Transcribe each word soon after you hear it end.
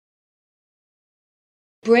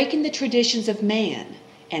breaking the traditions of man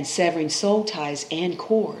and severing soul ties and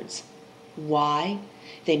cords. Why?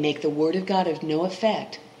 They make the Word of God of no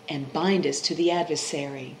effect and bind us to the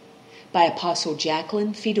adversary. By Apostle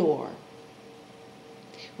Jacqueline Fedor.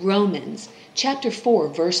 Romans chapter 4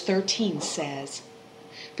 verse 13 says,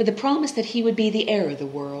 "For the promise that he would be the heir of the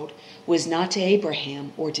world was not to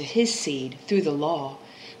Abraham or to his seed through the law,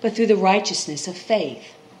 but through the righteousness of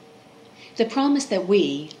faith." The promise that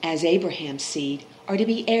we, as Abraham's seed, are to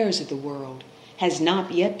be heirs of the world has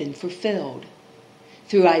not yet been fulfilled.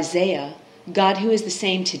 Through Isaiah, God, who is the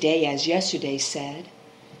same today as yesterday, said,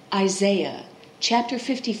 Isaiah chapter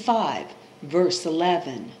 55 verse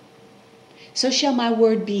 11, "So shall my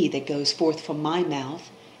word be that goes forth from my mouth.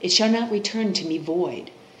 It shall not return to me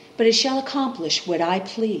void, but it shall accomplish what I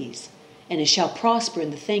please, and it shall prosper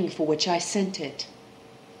in the thing for which I sent it."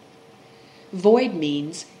 Void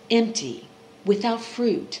means empty, without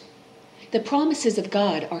fruit. The promises of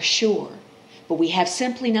God are sure, but we have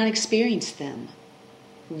simply not experienced them.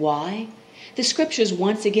 Why? The scriptures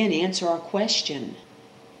once again answer our question.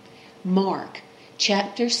 Mark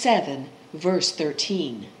chapter 7 verse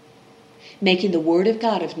 13. "Making the word of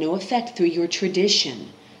God of no effect through your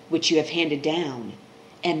tradition, which you have handed down,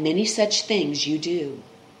 and many such things you do."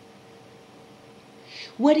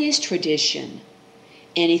 What is tradition?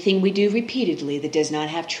 Anything we do repeatedly that does not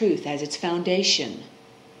have truth as its foundation.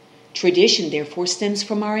 Tradition, therefore, stems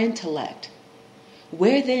from our intellect.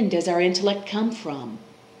 Where then does our intellect come from?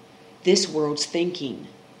 This world's thinking.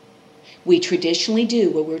 We traditionally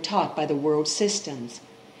do what we're taught by the world's systems.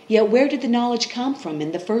 Yet where did the knowledge come from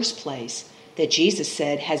in the first place that Jesus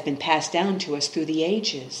said has been passed down to us through the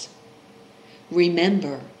ages?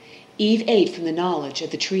 Remember, Eve ate from the knowledge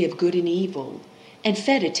of the tree of good and evil and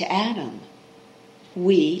fed it to Adam.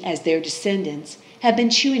 We, as their descendants, have been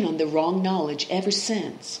chewing on the wrong knowledge ever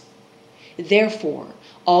since. Therefore,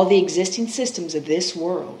 all the existing systems of this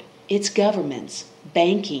world, its governments,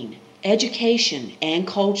 banking, education, and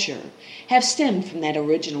culture, have stemmed from that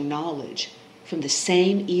original knowledge, from the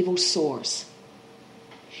same evil source.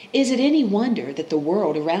 Is it any wonder that the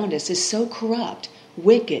world around us is so corrupt,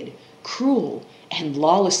 wicked, cruel, and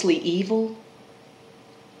lawlessly evil?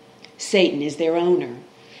 Satan is their owner,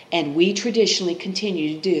 and we traditionally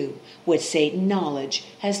continue to do what Satan knowledge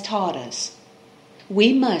has taught us.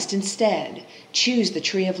 We must instead choose the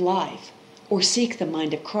tree of life, or seek the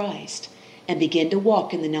mind of Christ, and begin to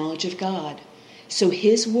walk in the knowledge of God, so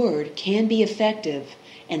His word can be effective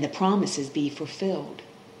and the promises be fulfilled.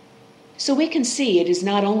 So we can see it is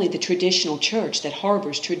not only the traditional church that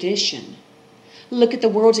harbors tradition. Look at the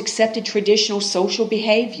world's accepted traditional social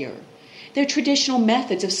behavior, their traditional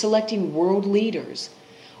methods of selecting world leaders,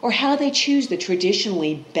 or how they choose the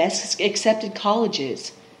traditionally best accepted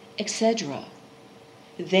colleges, etc.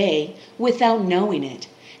 They, without knowing it,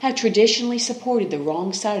 have traditionally supported the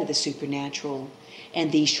wrong side of the supernatural,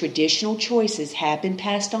 and these traditional choices have been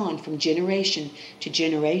passed on from generation to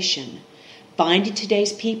generation, binding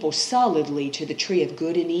today's people solidly to the tree of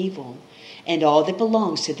good and evil, and all that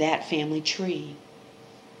belongs to that family tree.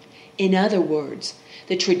 In other words,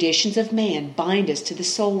 the traditions of man bind us to the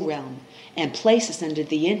soul realm and place us under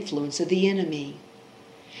the influence of the enemy.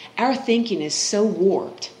 Our thinking is so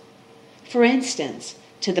warped. For instance,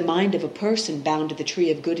 to the mind of a person bound to the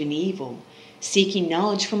tree of good and evil, seeking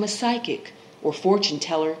knowledge from a psychic or fortune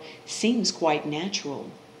teller seems quite natural.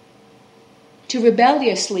 To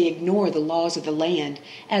rebelliously ignore the laws of the land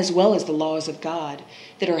as well as the laws of God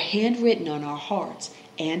that are handwritten on our hearts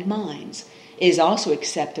and minds is also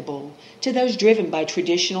acceptable to those driven by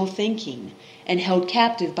traditional thinking and held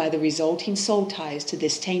captive by the resulting soul ties to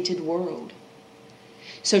this tainted world.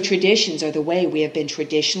 So traditions are the way we have been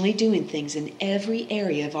traditionally doing things in every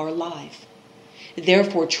area of our life,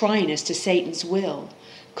 therefore trying us to Satan's will,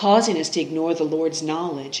 causing us to ignore the Lord's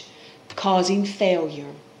knowledge, causing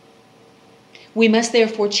failure. We must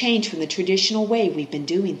therefore change from the traditional way we've been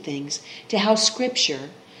doing things to how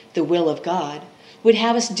Scripture, the will of God, would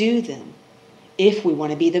have us do them. If we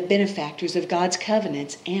want to be the benefactors of God's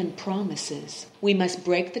covenants and promises, we must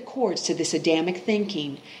break the cords to this Adamic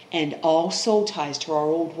thinking and all soul ties to our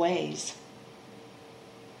old ways.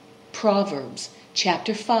 Proverbs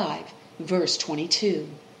chapter 5, verse 22.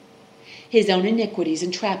 "His own iniquities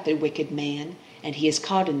entrap the wicked man, and he is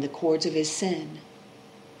caught in the cords of his sin."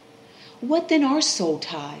 What then are soul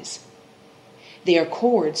ties? They are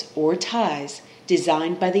cords or ties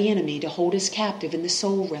designed by the enemy to hold us captive in the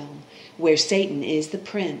soul realm, where Satan is the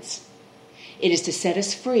prince. It is to set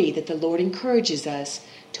us free that the Lord encourages us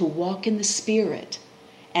to walk in the Spirit,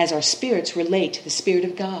 as our spirits relate to the Spirit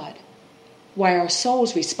of God, while our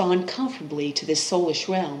souls respond comfortably to this soulish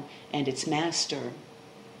realm and its master.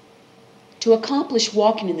 To accomplish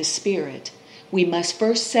walking in the Spirit, we must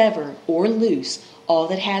first sever or loose all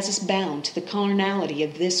that has us bound to the carnality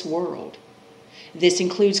of this world. This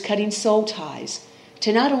includes cutting soul ties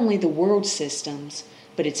to not only the world systems,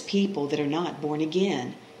 but its people that are not born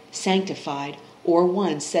again, sanctified, or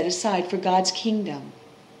ones set aside for God's kingdom.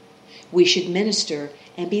 We should minister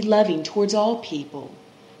and be loving towards all people,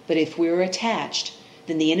 but if we are attached,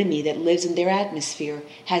 then the enemy that lives in their atmosphere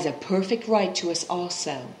has a perfect right to us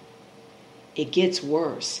also. It gets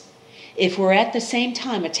worse. If we're at the same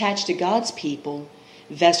time attached to God's people,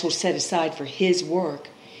 vessels set aside for His work,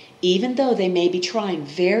 even though they may be trying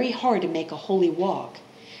very hard to make a holy walk,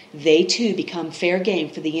 they too become fair game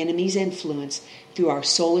for the enemy's influence through our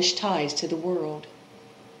soulish ties to the world.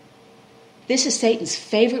 This is Satan's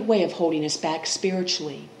favorite way of holding us back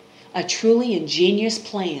spiritually, a truly ingenious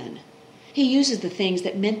plan. He uses the things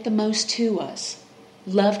that meant the most to us,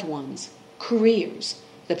 loved ones, careers,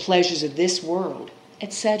 the pleasures of this world,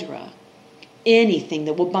 etc. Anything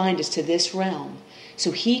that will bind us to this realm,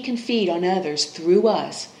 so he can feed on others through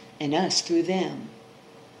us and us through them.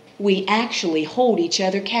 We actually hold each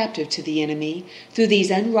other captive to the enemy through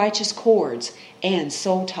these unrighteous cords and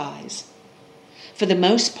soul ties. For the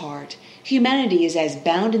most part, humanity is as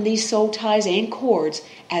bound in these soul ties and cords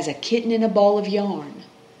as a kitten in a ball of yarn.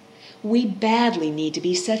 We badly need to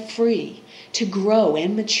be set free, to grow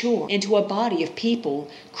and mature into a body of people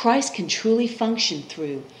Christ can truly function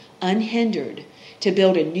through, unhindered, to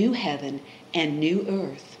build a new heaven and new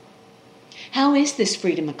earth. How is this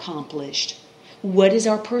freedom accomplished? What is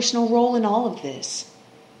our personal role in all of this?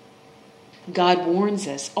 God warns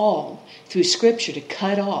us all through Scripture to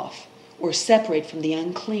cut off or separate from the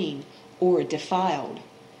unclean or defiled.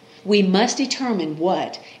 We must determine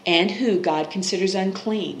what and who God considers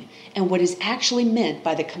unclean and what is actually meant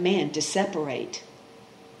by the command to separate.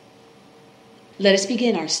 Let us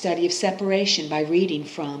begin our study of separation by reading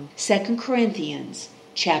from 2 Corinthians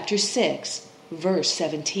chapter 6, verse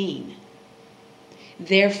 17.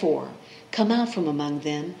 Therefore, come out from among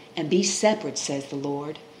them and be separate, says the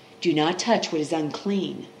Lord. Do not touch what is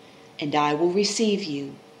unclean, and I will receive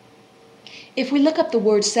you. If we look up the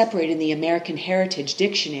word separate in the American Heritage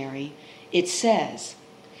Dictionary, it says,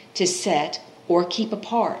 to set or keep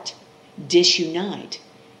apart, disunite,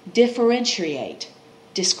 differentiate,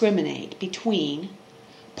 discriminate between,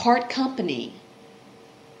 part company.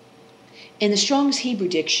 In the Strong's Hebrew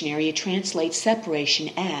Dictionary, it translates separation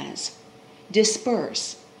as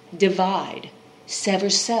disperse, divide, sever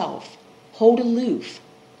self, hold aloof,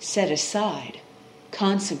 set aside,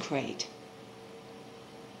 consecrate.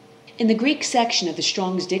 In the Greek section of the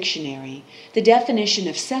Strong's Dictionary, the definition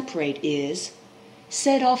of separate is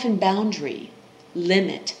set off in boundary,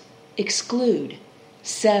 limit, exclude,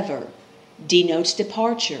 sever, denotes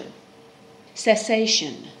departure,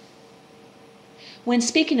 cessation. When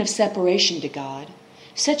speaking of separation to God,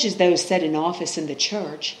 such as those set in office in the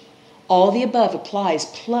church, all the above applies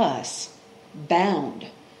plus bound,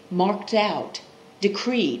 marked out,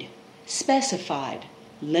 decreed, specified,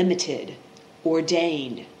 limited,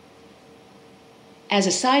 ordained. As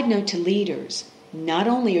a side note to leaders, not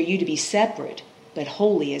only are you to be separate, but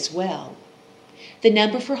holy as well. The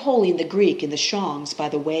number for holy in the Greek in the Strong's, by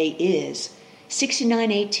the way, is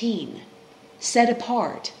 6918, set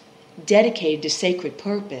apart, dedicated to sacred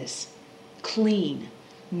purpose, clean,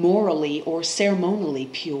 morally or ceremonially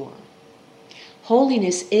pure.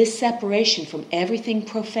 Holiness is separation from everything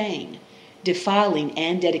profane, defiling,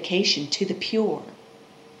 and dedication to the pure.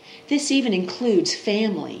 This even includes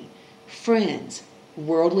family, friends,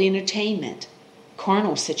 worldly entertainment,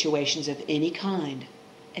 carnal situations of any kind,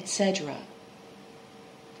 etc.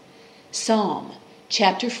 Psalm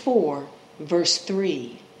chapter 4, verse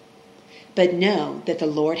 3. But know that the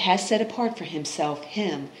Lord has set apart for himself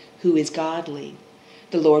him who is godly.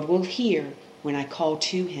 The Lord will hear when I call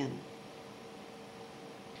to him.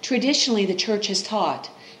 Traditionally, the church has taught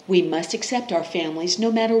we must accept our families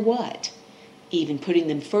no matter what, even putting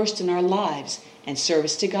them first in our lives and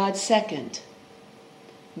service to God second.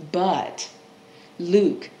 But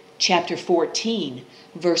Luke chapter 14,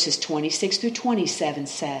 verses 26 through 27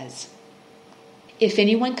 says, If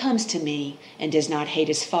anyone comes to me and does not hate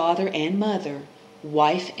his father and mother,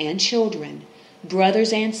 wife and children,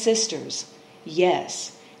 brothers and sisters,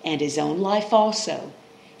 yes, and his own life also,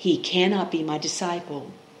 he cannot be my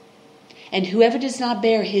disciple. And whoever does not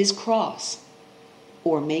bear his cross,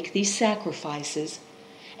 or make these sacrifices,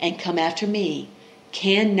 and come after me,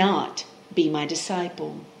 cannot be my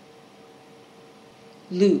disciple.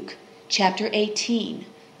 Luke chapter 18,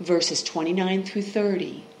 verses 29 through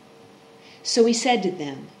 30. So he said to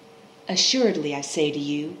them, Assuredly I say to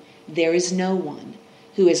you, there is no one,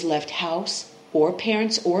 who has left house or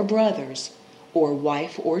parents or brothers or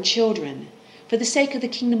wife or children for the sake of the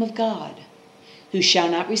kingdom of God, who shall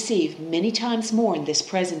not receive many times more in this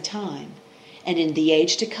present time, and in the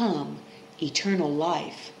age to come, eternal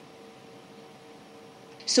life.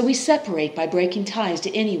 So we separate by breaking ties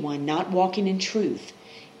to anyone not walking in truth,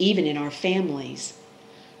 even in our families.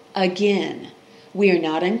 Again, we are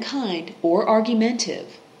not unkind or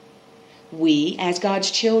argumentative. We, as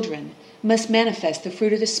God's children, must manifest the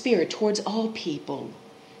fruit of the Spirit towards all people,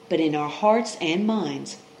 but in our hearts and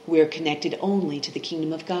minds, we are connected only to the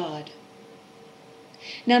kingdom of God.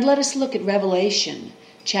 Now let us look at Revelation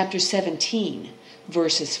chapter 17,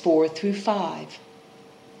 verses 4 through 5.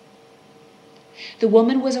 The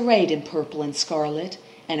woman was arrayed in purple and scarlet,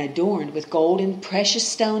 and adorned with gold and precious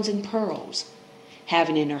stones and pearls,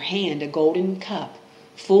 having in her hand a golden cup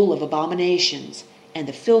full of abominations and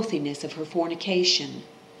the filthiness of her fornication.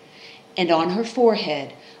 And on her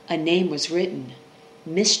forehead a name was written,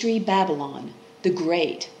 Mystery Babylon, the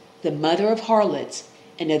Great, the mother of harlots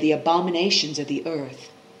and of the abominations of the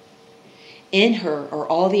earth. In her are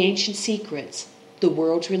all the ancient secrets, the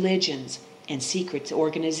world's religions, and secret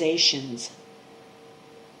organizations.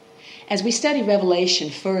 As we study Revelation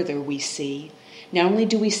further, we see, not only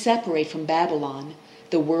do we separate from Babylon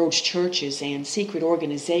the world's churches and secret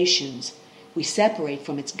organizations, we separate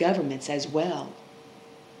from its governments as well.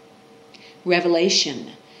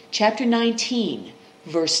 Revelation chapter 19,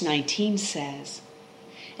 verse 19 says,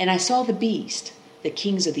 And I saw the beast, the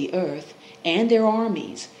kings of the earth, and their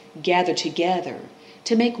armies, gathered together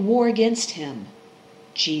to make war against him,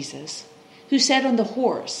 Jesus, who sat on the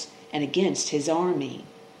horse, and against his army.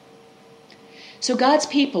 So God's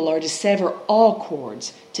people are to sever all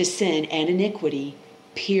cords to sin and iniquity,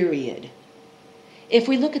 period. If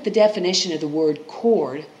we look at the definition of the word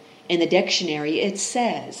cord in the dictionary, it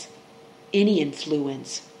says, any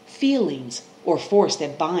influence, feelings, or force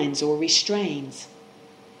that binds or restrains.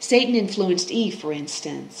 Satan influenced Eve, for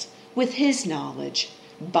instance, with his knowledge,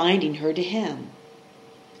 binding her to him.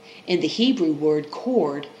 In the Hebrew word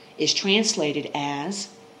cord is translated as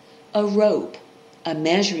a rope, a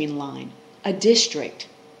measuring line, a district,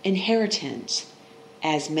 inheritance,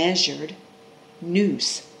 as measured,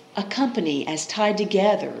 noose, a company as tied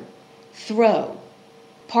together, throw,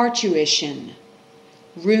 parturition,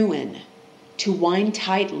 ruin, to wind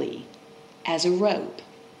tightly, as a rope,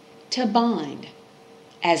 to bind,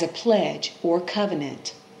 as a pledge or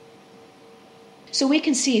covenant. So we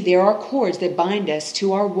can see there are cords that bind us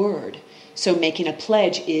to our word, so making a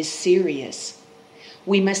pledge is serious.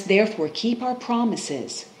 We must therefore keep our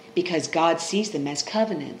promises, because God sees them as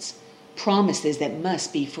covenants, promises that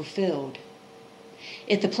must be fulfilled.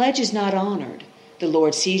 If the pledge is not honored, the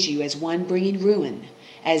Lord sees you as one bringing ruin,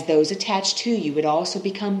 as those attached to you would also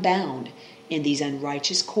become bound in these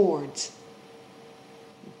unrighteous cords.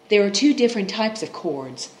 There are two different types of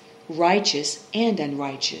cords, righteous and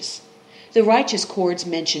unrighteous. The righteous cords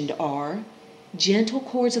mentioned are gentle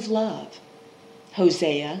cords of love,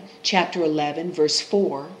 Hosea chapter 11, verse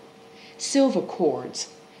 4, silver cords,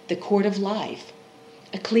 the cord of life,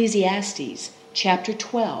 Ecclesiastes chapter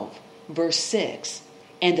 12, verse 6,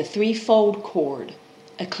 and the threefold cord,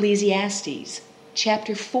 Ecclesiastes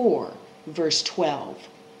chapter 4, verse 12.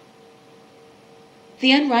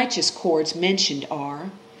 The unrighteous cords mentioned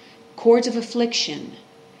are cords of affliction,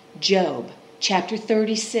 Job chapter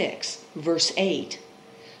 36, verse 8,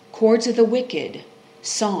 cords of the wicked,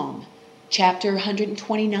 Psalm chapter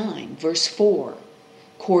 129, verse 4,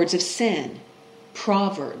 cords of sin,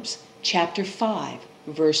 Proverbs chapter 5,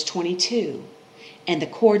 verse 22, and the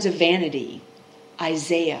cords of vanity,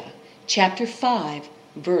 Isaiah chapter 5,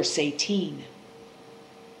 verse 18.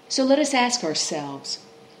 So let us ask ourselves,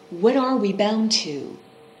 what are we bound to?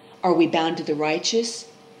 Are we bound to the righteous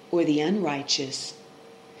or the unrighteous?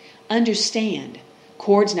 Understand,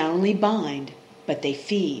 cords not only bind, but they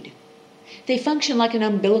feed. They function like an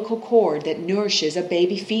umbilical cord that nourishes a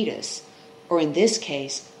baby fetus, or in this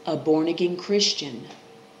case, a born-again Christian.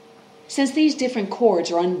 Since these different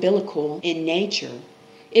cords are umbilical in nature,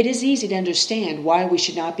 it is easy to understand why we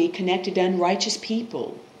should not be connected to unrighteous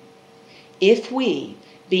people. If we,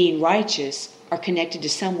 being righteous, are connected to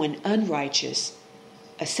someone unrighteous,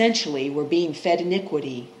 essentially we're being fed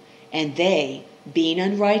iniquity, and they, being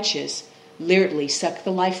unrighteous, literally suck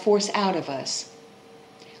the life force out of us.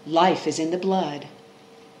 Life is in the blood.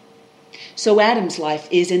 So Adam's life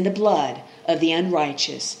is in the blood of the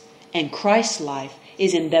unrighteous, and Christ's life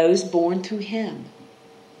is in those born through him.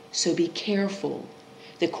 So be careful.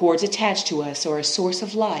 The cords attached to us are a source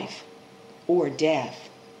of life or death.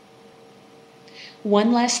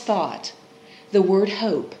 One last thought. The word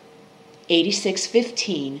hope,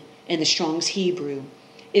 86:15 in the Strong's Hebrew,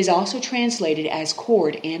 is also translated as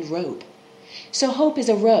cord and rope. So hope is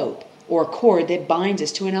a rope or a cord that binds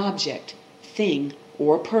us to an object, thing,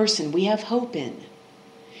 or person we have hope in.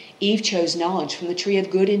 Eve chose knowledge from the tree of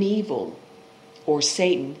good and evil, or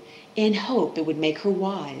Satan, in hope it would make her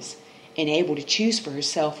wise and able to choose for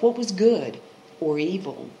herself what was good or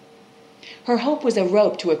evil. Her hope was a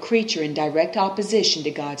rope to a creature in direct opposition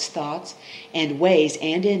to God's thoughts and ways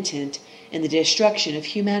and intent in the destruction of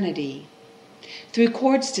humanity. Through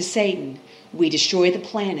cords to Satan, we destroy the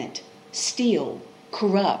planet, steal,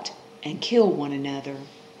 corrupt, and kill one another.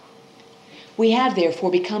 We have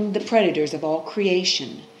therefore become the predators of all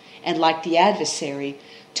creation, and like the adversary,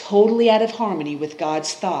 totally out of harmony with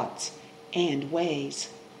God's thoughts and ways.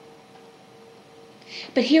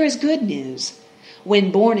 But here is good news.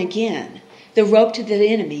 When born again, the rope to the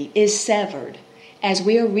enemy is severed, as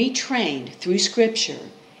we are retrained through Scripture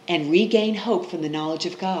and regain hope from the knowledge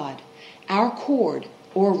of God. Our cord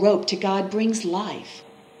or rope to God brings life.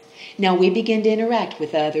 Now we begin to interact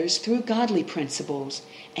with others through godly principles,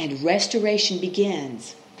 and restoration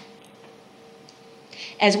begins.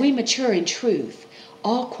 As we mature in truth,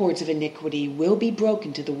 all cords of iniquity will be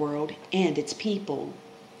broken to the world and its people.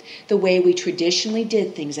 The way we traditionally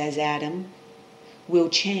did things as Adam will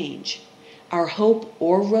change. Our hope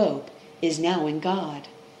or rope is now in God.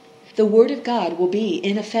 The Word of God will be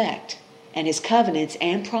in effect, and His covenants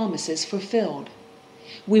and promises fulfilled.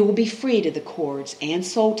 We will be freed of the cords and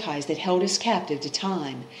soul ties that held us captive to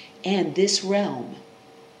time and this realm.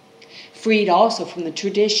 Freed also from the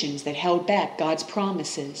traditions that held back God's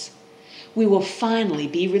promises. We will finally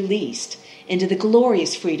be released into the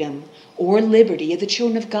glorious freedom or liberty of the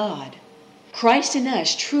children of God. Christ in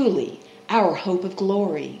us, truly our hope of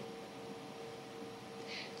glory.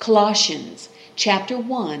 Colossians chapter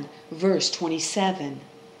 1, verse 27.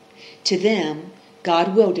 To them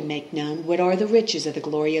God willed to make known what are the riches of the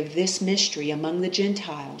glory of this mystery among the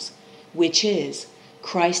Gentiles, which is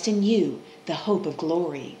Christ in you, the hope of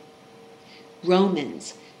glory.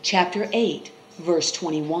 Romans chapter 8, verse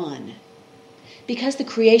 21. Because the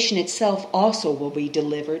creation itself also will be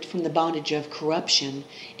delivered from the bondage of corruption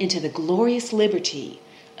into the glorious liberty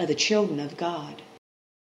of the children of God.